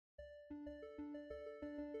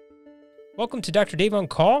Welcome to Dr. Dave on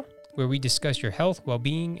Call, where we discuss your health,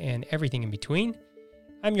 well-being, and everything in between.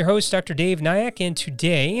 I'm your host, Dr. Dave Nyack, and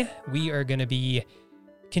today we are going to be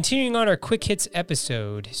continuing on our Quick Hits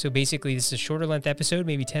episode. So basically, this is a shorter length episode,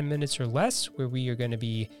 maybe 10 minutes or less, where we are going to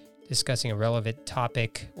be discussing a relevant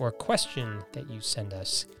topic or question that you send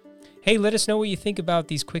us. Hey, let us know what you think about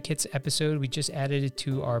these Quick Hits episode. We just added it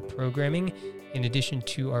to our programming in addition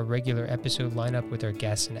to our regular episode lineup with our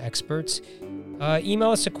guests and experts. Email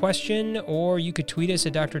us a question, or you could tweet us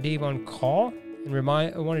at Dr. Dave on Call. And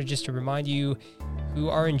I wanted just to remind you who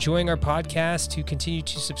are enjoying our podcast to continue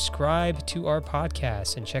to subscribe to our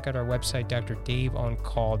podcast and check out our website,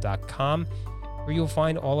 drdaveoncall.com, where you'll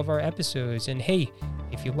find all of our episodes. And hey,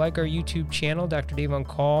 if you like our YouTube channel, Dr. Dave on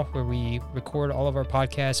Call, where we record all of our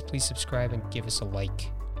podcasts, please subscribe and give us a like.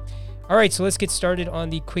 All right, so let's get started on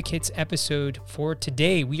the Quick Hits episode for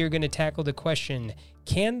today. We are going to tackle the question,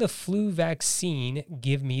 can the flu vaccine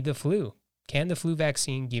give me the flu? Can the flu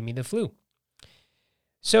vaccine give me the flu?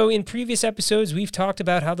 So in previous episodes, we've talked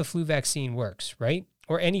about how the flu vaccine works, right?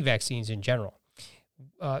 Or any vaccines in general.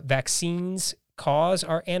 Vaccines cause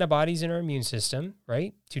our antibodies in our immune system,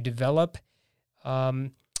 right, to develop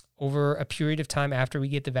over a period of time after we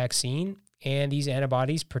get the vaccine, and these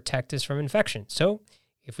antibodies protect us from infection. So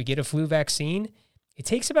if we get a flu vaccine, it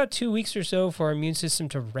takes about 2 weeks or so for our immune system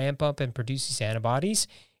to ramp up and produce these antibodies.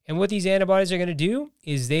 And what these antibodies are going to do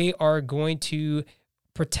is they are going to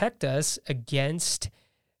protect us against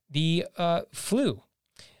the flu.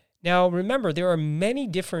 Now, remember, there are many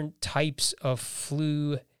different types of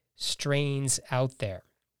flu strains out there.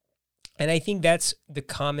 And I think that's the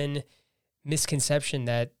common misconception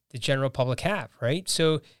that the general public have, right?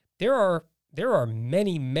 So there are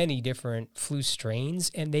many, many different flu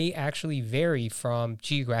strains, and they actually vary from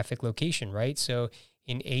geographic location, right? So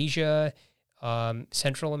in Asia,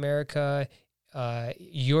 Central America,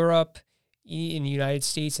 Europe, in the United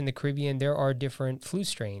States and the Caribbean, there are different flu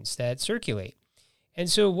strains that circulate. And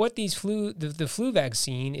so what the flu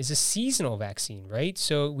vaccine is a seasonal vaccine, right?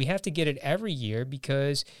 So we have to get it every year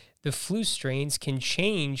because the flu strains can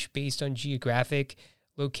change based on geographic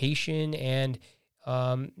location and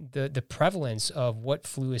the prevalence of what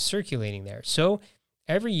flu is circulating there. So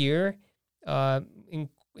every year, in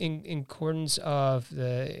coordination of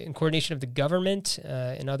the government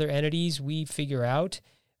and other entities, we figure out,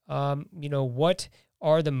 what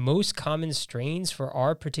are the most common strains for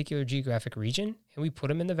our particular geographic region, and we put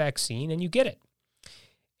them in the vaccine, and you get it.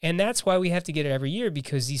 And that's why we have to get it every year,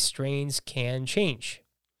 because these strains can change.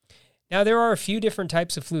 Now, there are a few different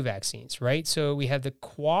types of flu vaccines, right? So we have the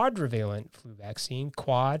quadrivalent flu vaccine,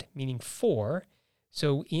 quad meaning 4.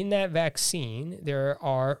 So in that vaccine, there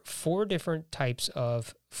are 4 different types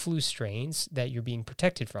of flu strains that you're being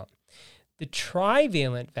protected from. The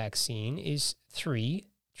trivalent vaccine is 3,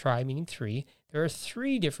 tri meaning 3. There are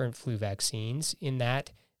 3 different flu vaccines in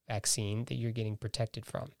that vaccine that you're getting protected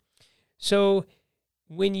from. So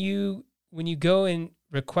when you go and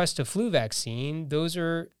request a flu vaccine, those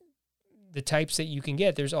are the types that you can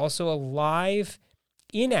get. There's also a live,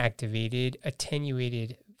 inactivated,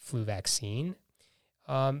 attenuated flu vaccine.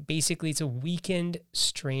 Basically, it's a weakened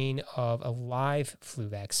strain of a live flu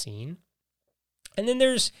vaccine. And then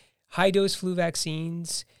there's high-dose flu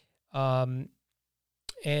vaccines and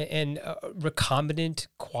recombinant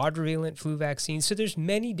quadrivalent flu vaccines. So there's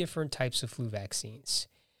many different types of flu vaccines.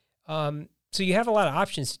 So you have a lot of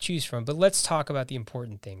options to choose from, but let's talk about the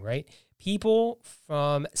important thing, right? People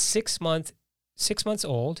from 6 months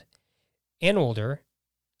old and older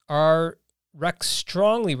are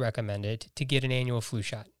strongly recommended to get an annual flu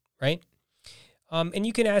shot, right? And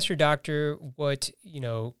you can ask your doctor what,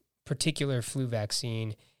 particular flu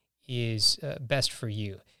vaccine is best for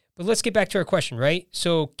you. But let's get back to our question, right?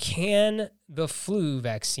 So can the flu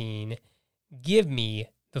vaccine give me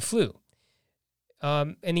the flu?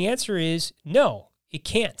 And the answer is no, it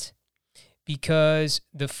can't. Because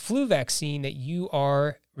the flu vaccine that you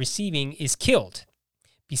are receiving is killed.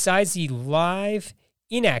 Besides the live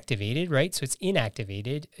inactivated, right? So it's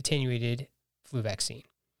inactivated, attenuated flu vaccine.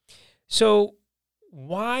 So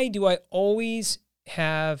why do I always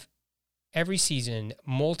have every season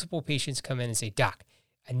multiple patients come in and say, Doc,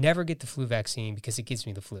 I never get the flu vaccine because it gives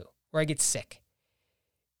me the flu, or I get sick?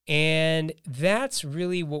 And that's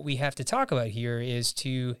really what we have to talk about here, is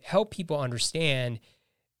to help people understand,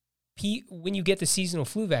 when you get the seasonal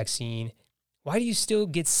flu vaccine, why do you still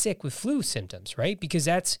get sick with flu symptoms, right? Because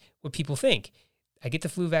that's what people think. I get the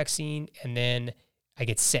flu vaccine and then I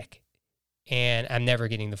get sick and I'm never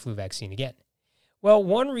getting the flu vaccine again. Well,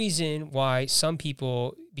 one reason why some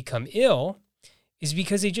people become ill is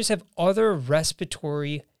because they just have other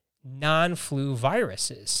respiratory non-flu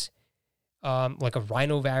viruses. like a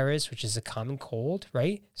rhinovirus, which is a common cold,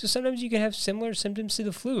 right? So sometimes you can have similar symptoms to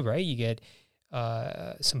the flu, right? You get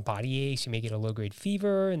some body aches, you may get a low-grade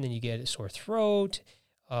fever, and then you get a sore throat.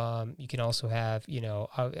 You can also have,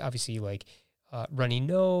 obviously like runny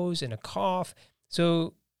nose and a cough.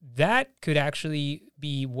 So that could actually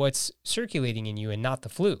be what's circulating in you and not the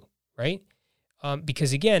flu, right?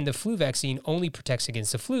 Because again, the flu vaccine only protects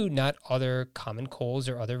against the flu, not other common colds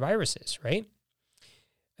or other viruses, right?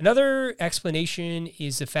 Another explanation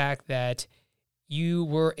is the fact that you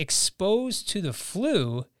were exposed to the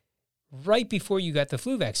flu right before you got the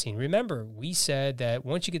flu vaccine. Remember, we said that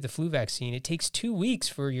once you get the flu vaccine, it takes 2 weeks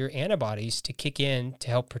for your antibodies to kick in to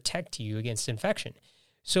help protect you against infection.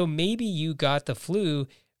 So maybe you got the flu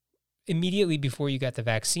immediately before you got the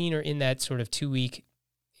vaccine, or in that sort of 2-week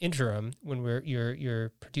interim when you're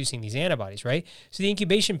producing these antibodies, right? So the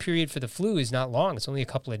incubation period for the flu is not long. It's only a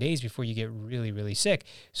couple of days before you get really, really sick.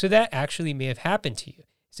 So that actually may have happened to you,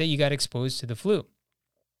 is that you got exposed to the flu.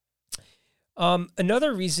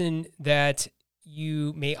 Another reason that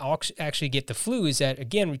you may actually get the flu is that,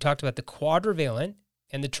 again, we talked about the quadrivalent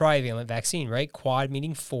and the trivalent vaccine, right? Quad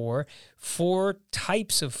meaning four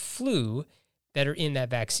types of flu that are in that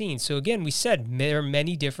vaccine. So again, we said there are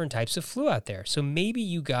many different types of flu out there. So maybe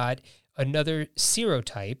you got another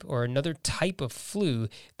serotype or another type of flu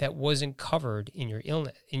that wasn't covered in your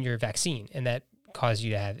illness, in your vaccine, and that caused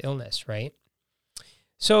you to have illness, right?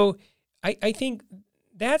 So I think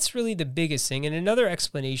that's really the biggest thing. And another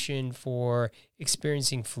explanation for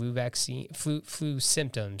experiencing flu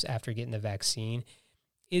symptoms after getting the vaccine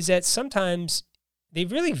is that sometimes they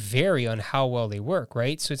really vary on how well they work,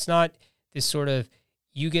 right? So it's not this sort of,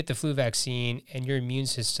 you get the flu vaccine and your immune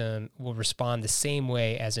system will respond the same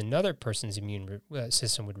way as another person's immune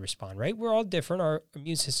system would respond, right? We're all different. Our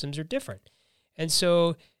immune systems are different. And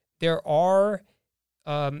so there are,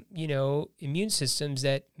 immune systems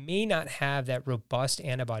that may not have that robust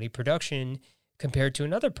antibody production compared to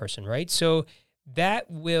another person, right? So that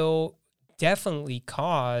will definitely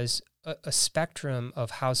cause a spectrum of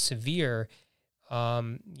how severe,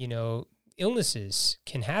 illnesses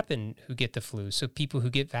can happen who get the flu. So people who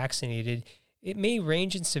get vaccinated, it may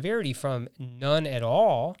range in severity from none at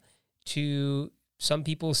all to some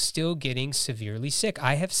people still getting severely sick.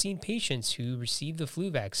 I have seen patients who received the flu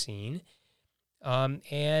vaccine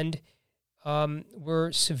and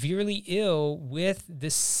were severely ill with the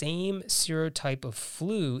same serotype of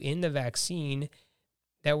flu in the vaccine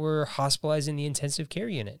that were hospitalized in the intensive care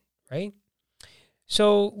unit, right?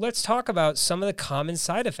 So let's talk about some of the common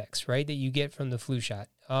side effects, right, that you get from the flu shot.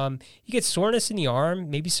 You get soreness in the arm,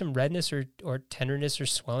 maybe some redness or tenderness or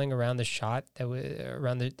swelling around the shot,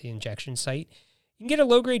 around the injection site. You can get a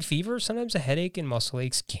low-grade fever. Sometimes a headache and muscle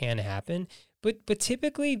aches can happen. But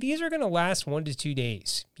typically, these are going to last 1 to 2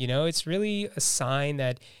 days. It's really a sign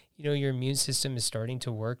that, your immune system is starting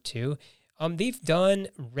to work too. They've done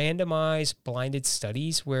randomized blinded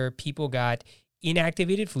studies where people got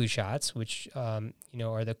inactivated flu shots, which, are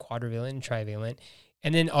the quadrivalent and trivalent.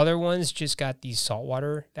 And then other ones just got these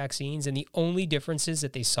saltwater vaccines. And the only differences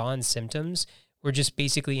that they saw in symptoms were just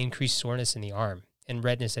basically increased soreness in the arm and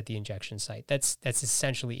redness at the injection site. That's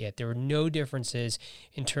essentially it. There were no differences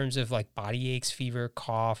in terms of like body aches, fever,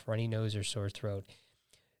 cough, runny nose, or sore throat.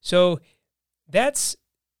 So that's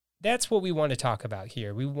what we want to talk about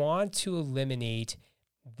here. We want to eliminate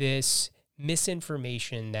this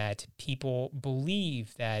misinformation that people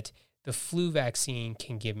believe that the flu vaccine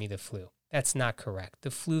can give me the flu. That's not correct.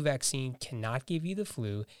 The flu vaccine cannot give you the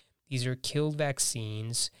flu. These are killed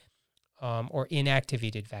vaccines or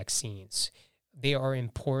inactivated vaccines. They are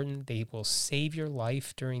important. They will save your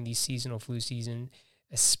life during the seasonal flu season,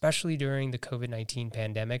 especially during the COVID-19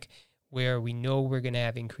 pandemic, where we know we're going to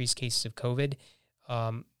have increased cases of COVID.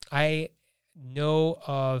 I know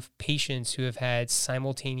of patients who have had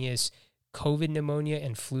simultaneous COVID pneumonia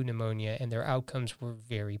and flu pneumonia, and their outcomes were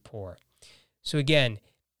very poor. So again,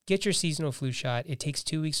 get your seasonal flu shot. It takes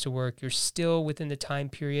 2 weeks to work. You're still within the time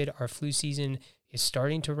period. Our flu season is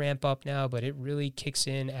starting to ramp up now, but it really kicks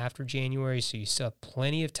in after January, so you still have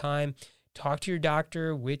plenty of time. Talk to your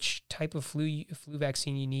doctor which type of flu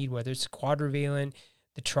vaccine you need, whether it's quadrivalent,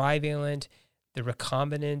 the trivalent, the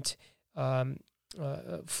recombinant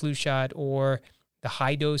flu shot, or the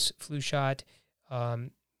high-dose flu shot.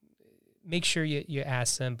 Make sure you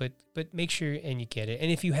ask them, but make sure and you get it.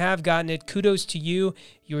 And if you have gotten it, kudos to you.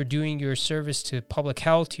 You are doing your service to public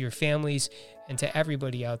health, to your families, and to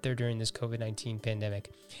everybody out there during this COVID-19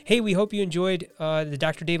 pandemic. Hey, we hope you enjoyed the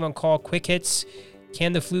Dr. Dave on Call Quick Hits.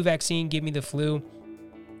 Can the flu vaccine give me the flu?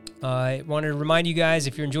 I wanted to remind you guys,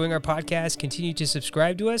 if you're enjoying our podcast, continue to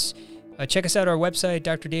subscribe to us. Check us out our website,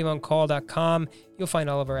 drdaveoncall.com. You'll find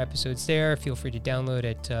all of our episodes there. Feel free to download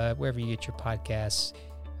it wherever you get your podcasts.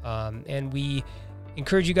 And we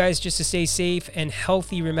encourage you guys just to stay safe and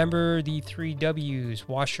healthy. Remember the 3 W's: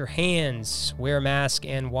 wash your hands, wear a mask,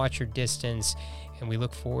 and watch your distance. And we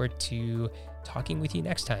look forward to talking with you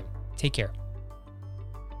next time. Take care.